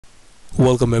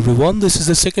Welcome everyone, this is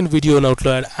the second video on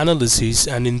outlier analysis,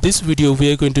 and in this video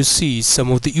we are going to see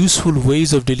some of the useful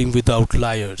ways of dealing with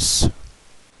outliers.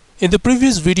 In the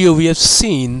previous video we have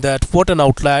seen that what an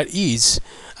outlier is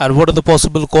and what are the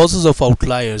possible causes of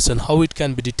outliers and how it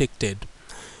can be detected.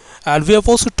 And we have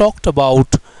also talked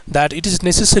about that it is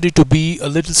necessary to be a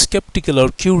little skeptical or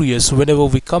curious whenever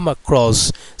we come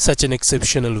across such an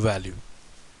exceptional value.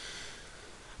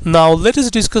 Now let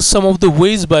us discuss some of the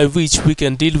ways by which we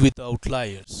can deal with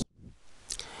outliers.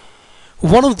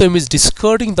 One of them is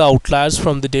discarding the outliers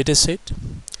from the dataset,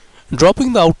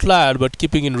 dropping the outlier but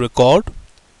keeping in record.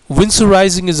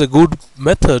 Winterizing is a good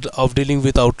method of dealing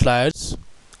with outliers.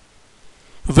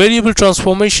 Variable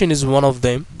transformation is one of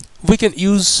them. We can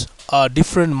use a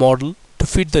different model to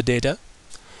fit the data,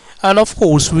 and of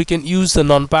course we can use the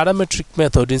non-parametric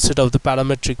method instead of the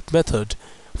parametric method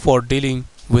for dealing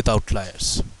with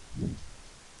outliers.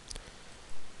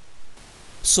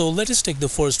 So let us take the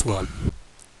first one.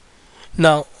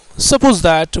 Now suppose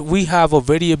that we have a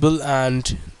variable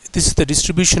and this is the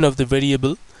distribution of the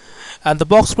variable, and the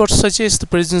box plot suggests the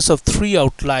presence of 3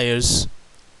 outliers.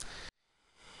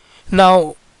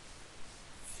 Now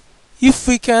if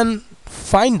we can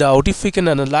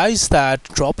analyze that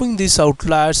dropping these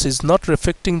outliers is not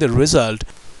affecting the result,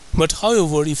 but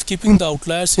however if keeping the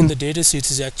outliers in the dataset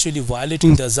is actually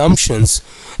violating the assumptions,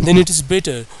 then it is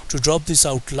better to drop these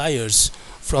outliers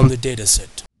from the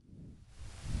dataset.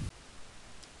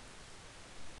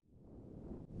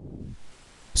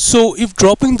 So if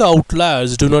dropping the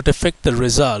outliers do not affect the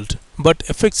result but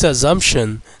affects the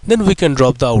assumption, then we can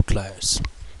drop the outliers.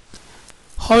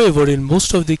 However, in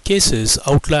most of the cases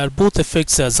outlier both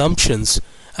affects the assumptions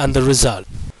and the result,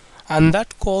 and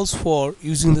that calls for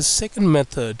using the second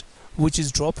method, which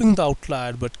is dropping the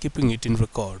outlier but keeping it in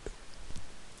record.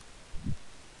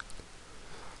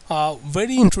 A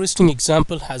very interesting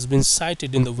example has been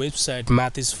cited in the website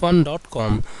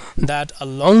mathisfun.com that a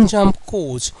long jump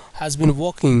coach has been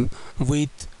working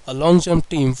with a long jump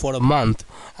team for a month,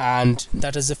 and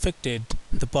that has affected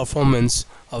the performance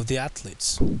of the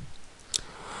athletes.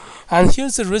 And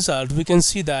here's the result. We can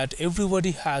see that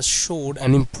everybody has showed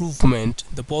an improvement.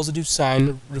 The positive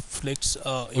sign reflects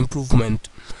improvement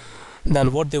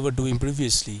than what they were doing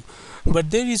previously,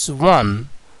 but there is one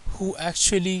who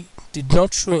actually did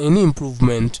not show any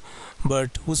improvement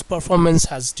but whose performance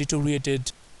has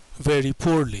deteriorated very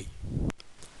poorly.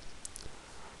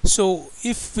 So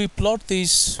if we plot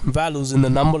these values in the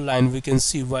number line, we can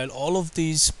see while all of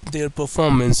these their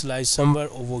performance lies somewhere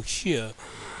over here,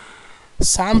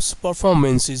 Sam's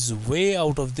performance is way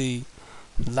out of the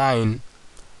line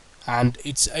and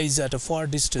it is at a far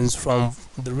distance from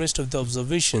the rest of the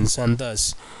observations, and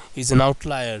thus is an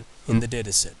outlier in the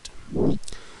dataset.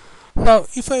 Now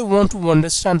if I want to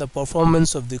understand the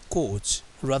performance of the coach,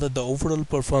 rather the overall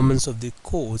performance of the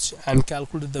coach, and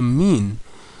calculate the mean,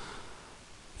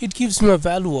 it gives me a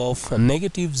value of a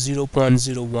negative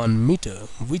 0.01 meter,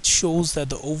 which shows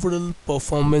that the overall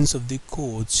performance of the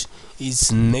coach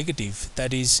is negative.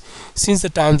 That is, since the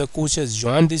time the coach has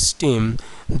joined this team,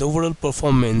 the overall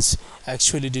performance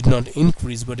actually did not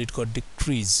increase but it got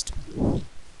decreased.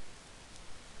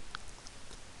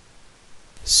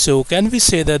 So can we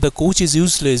say that the coach is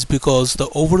useless because the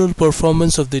overall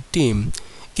performance of the team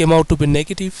came out to be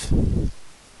negative?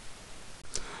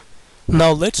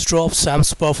 Now let's drop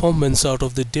Sam's performance out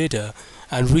of the data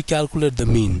and recalculate the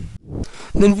mean.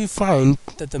 Then we find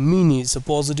that the mean is a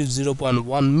positive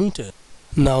 0.1 meter.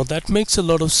 Now that makes a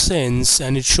lot of sense,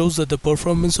 and it shows that the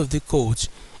performance of the coach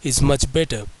is much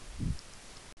better.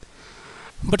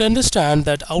 But understand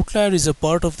that outlier is a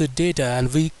part of the data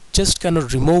and we just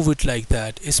cannot remove it like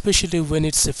that, especially when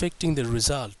it's affecting the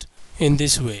result in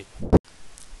this way.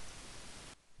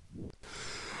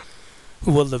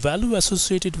 Well, the value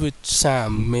associated with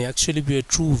Sam may actually be a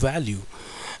true value,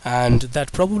 and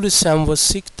that probably Sam was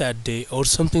sick that day or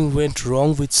something went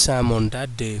wrong with Sam on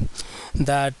that day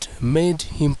that made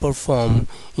him perform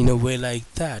in a way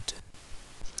like that.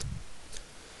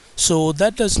 So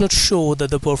that does not show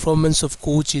that the performance of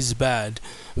coach is bad,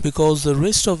 because the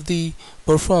rest of the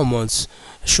performers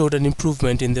showed an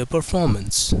improvement in their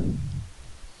performance.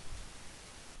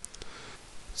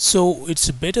 So it's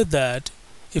better that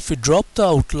if we drop the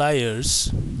outliers,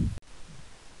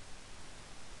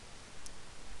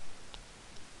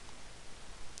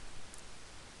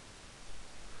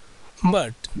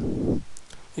 but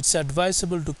it's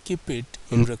advisable to keep it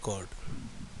in record.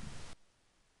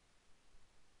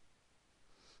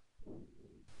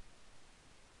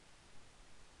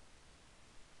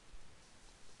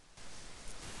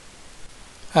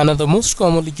 Another most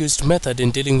commonly used method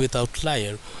in dealing with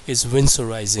outlier is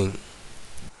Winterizing.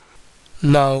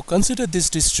 Now consider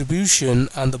this distribution,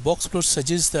 and the box plot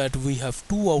suggests that we have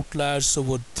two outliers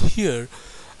over here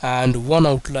and one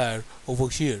outlier over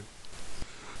here.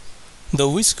 The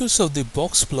whiskers of the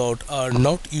box plot are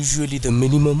not usually the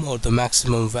minimum or the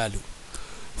maximum value.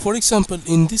 For example,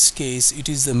 in this case it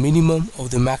is the minimum of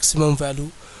the maximum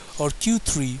value, or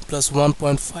Q3 plus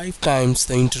 1.5 times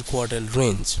the interquartile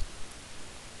range.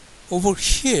 Over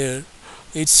here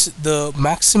it's the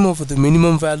maximum of the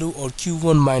minimum value, or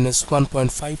Q1 minus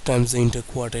 1.5 times the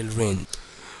interquartile range.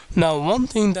 Now one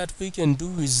thing that we can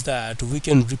do is that we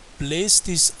can replace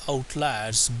these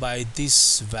outliers by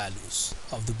these values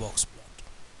of the box plot.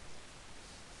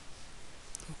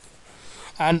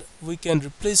 And we can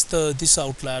replace this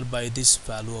outlier by this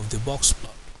value of the box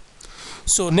plot.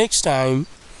 So next time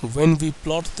when we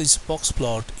plot this box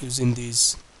plot using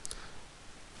this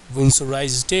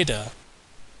Winterized data,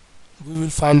 we will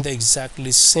find the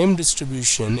exactly same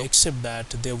distribution, except that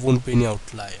there won't be any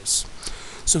outliers.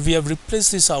 So we have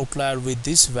replaced this outlier with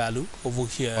this value over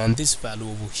here and this value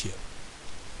over here,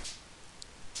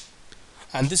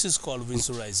 and this is called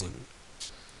Winterizing.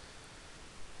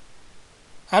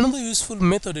 Another useful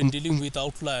method in dealing with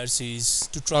outliers is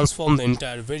to transform the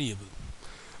entire variable.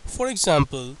 For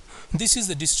example, this is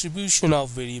the distribution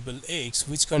of variable x,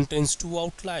 which contains two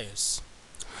outliers,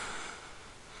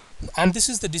 and this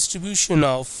is the distribution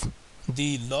of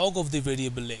the log of the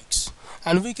variable x,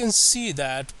 and we can see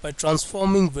that by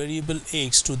transforming variable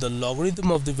x to the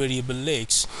logarithm of the variable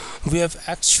x, we have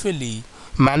actually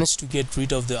managed to get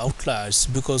rid of the outliers,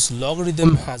 because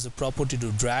logarithm has a property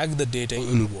to drag the data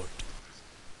inward.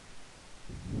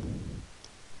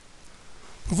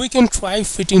 We can try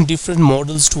fitting different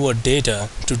models to our data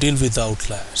to deal with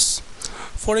outliers.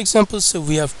 For example, say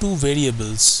we have two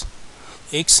variables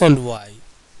x and y,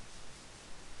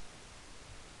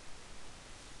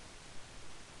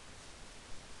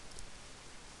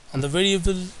 and the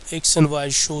variable x and y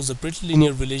shows a pretty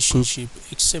linear relationship,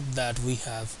 except that we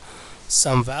have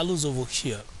some values over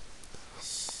here.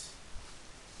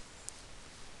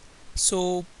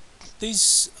 So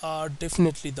these are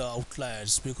definitely the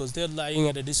outliers, because they are lying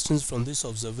at a distance from these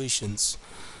observations.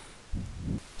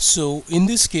 So in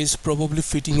this case, probably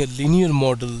fitting a linear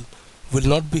model will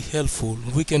not be helpful.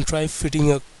 We can try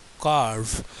fitting a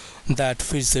curve that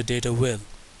fits the data well.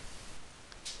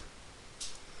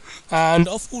 And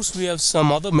of course we have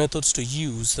some other methods to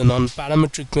use, the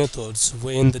non-parametric methods,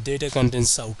 when the data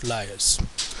contains outliers.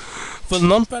 Well,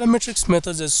 non-parametric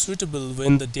methods are suitable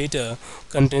when the data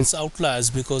contains outliers,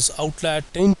 because outliers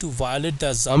tend to violate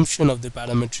the assumption of the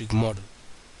parametric model.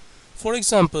 For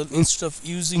example, instead of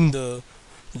using the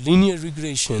linear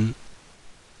regression,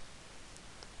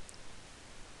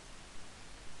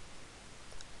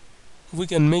 we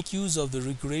can make use of the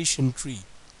regression tree.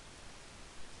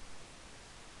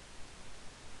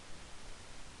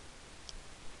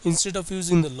 Instead of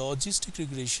using the logistic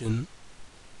regression,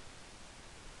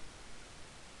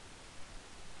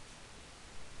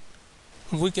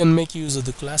 we can make use of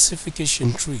the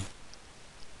classification tree.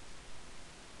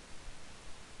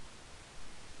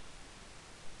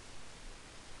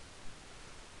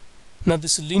 Now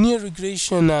this linear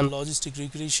regression and logistic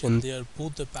regression, they are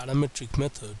both the parametric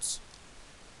methods.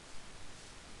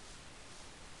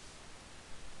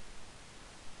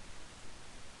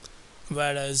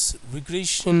 Whereas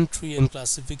regression tree and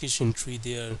classification tree,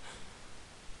 they are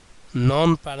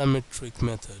non-parametric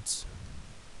methods.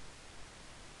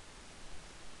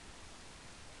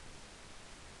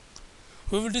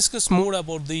 We will discuss more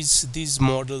about these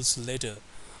models later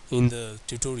in the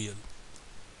tutorial.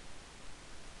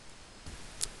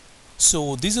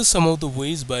 So these are some of the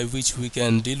ways by which we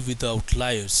can deal with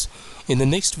outliers. In the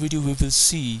next video we will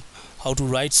see how to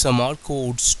write some R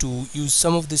codes to use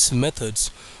some of these methods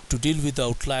to deal with the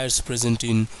outliers present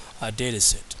in our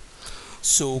dataset.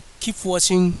 So keep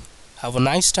watching, have a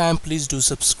nice time, please do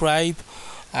subscribe,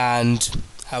 and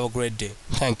have a great day.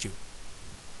 Thank you.